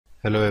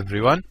Hello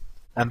everyone,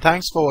 and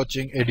thanks for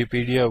watching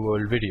Edupedia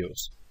World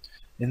videos.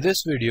 In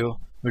this video,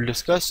 we'll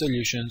discuss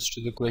solutions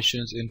to the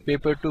questions in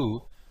Paper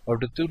 2 of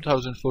the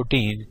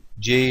 2014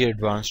 JEE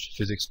Advanced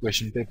Physics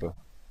question paper.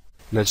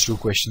 Let's do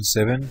question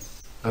 7.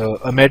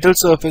 A metal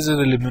surface is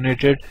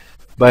illuminated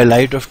by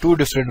light of two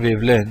different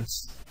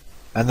wavelengths,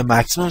 and the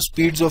maximum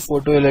speeds of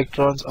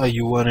photoelectrons are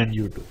u1 and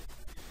u2.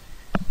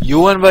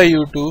 u1 by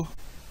u2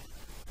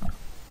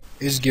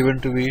 is given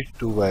to be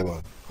 2 by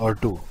 1 or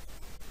 2,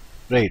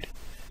 right?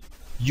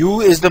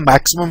 U is the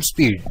maximum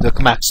speed. The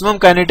maximum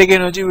kinetic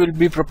energy will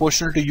be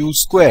proportional to U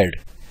squared.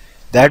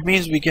 That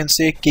means we can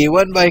say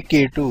K1 by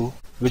K2,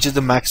 which is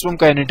the maximum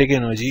kinetic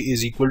energy,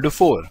 is equal to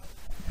 4.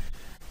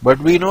 But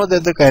we know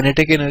that the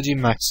kinetic energy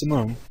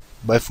maximum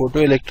by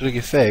photoelectric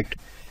effect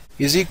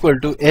is equal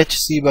to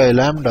hc by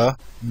lambda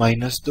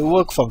minus the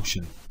work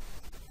function.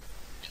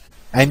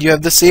 And you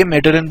have the same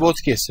matter in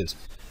both cases.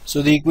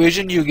 So the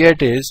equation you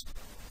get is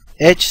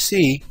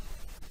hc,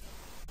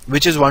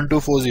 which is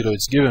 1240,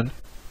 it's given.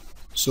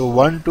 So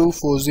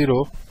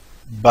 1240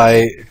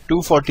 by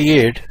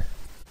 248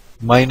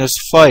 minus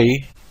 5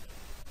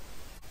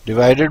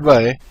 divided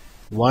by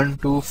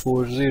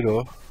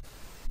 1240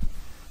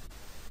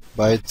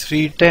 by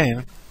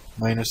 310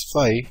 minus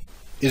 5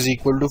 is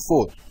equal to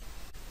 4.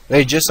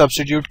 Right, just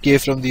substitute k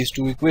from these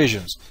two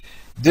equations.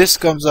 This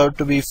comes out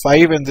to be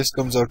 5 and this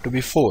comes out to be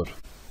 4.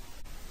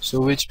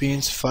 So which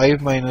means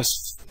 5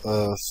 minus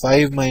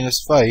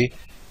 5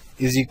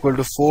 is equal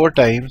to 4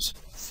 times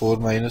 4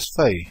 minus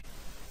 5.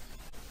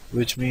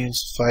 Which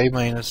means 5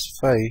 minus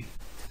 5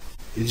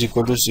 is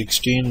equal to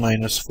 16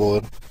 minus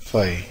 4,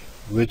 5.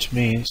 Which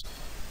means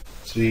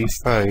 3,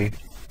 5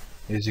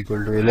 is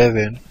equal to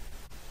 11,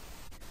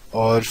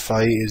 or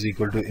 5 is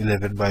equal to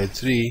 11 by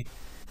 3,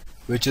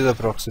 which is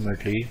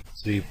approximately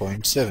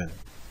 3.7.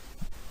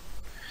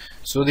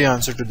 So the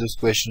answer to this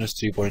question is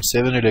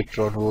 3.7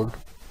 electron volt,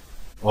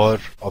 or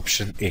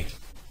option A.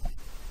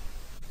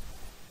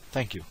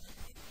 Thank you.